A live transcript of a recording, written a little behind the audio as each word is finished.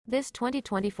This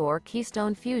 2024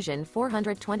 Keystone Fuzion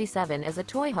 427 is a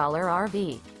toy hauler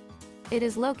RV. It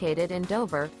is located in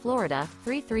Dover, Florida,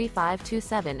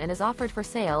 33527 and is offered for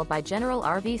sale by General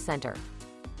RV Center.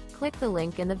 Click the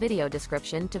link in the video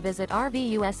description to visit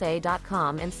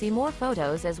RVUSA.com and see more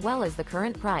photos as well as the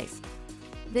current price.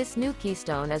 This new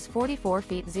Keystone is 44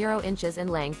 feet 0 inches in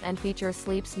length and features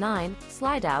sleeps 9,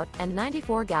 Slideout, and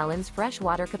 94 gallons fresh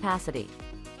water capacity.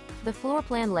 The floor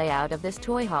plan layout of this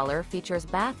toy hauler features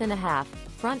bath and a half,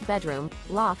 front bedroom,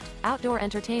 loft, outdoor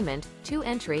entertainment, 2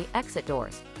 entry, exit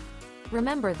doors.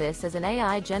 Remember, this is an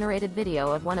AI-generated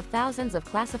video of one of thousands of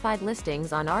classified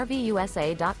listings on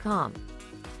RVUSA.com.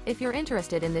 If you're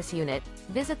interested in this unit,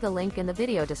 visit the link in the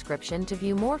video description to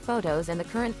view more photos and the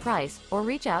current price, or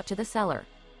reach out to the seller.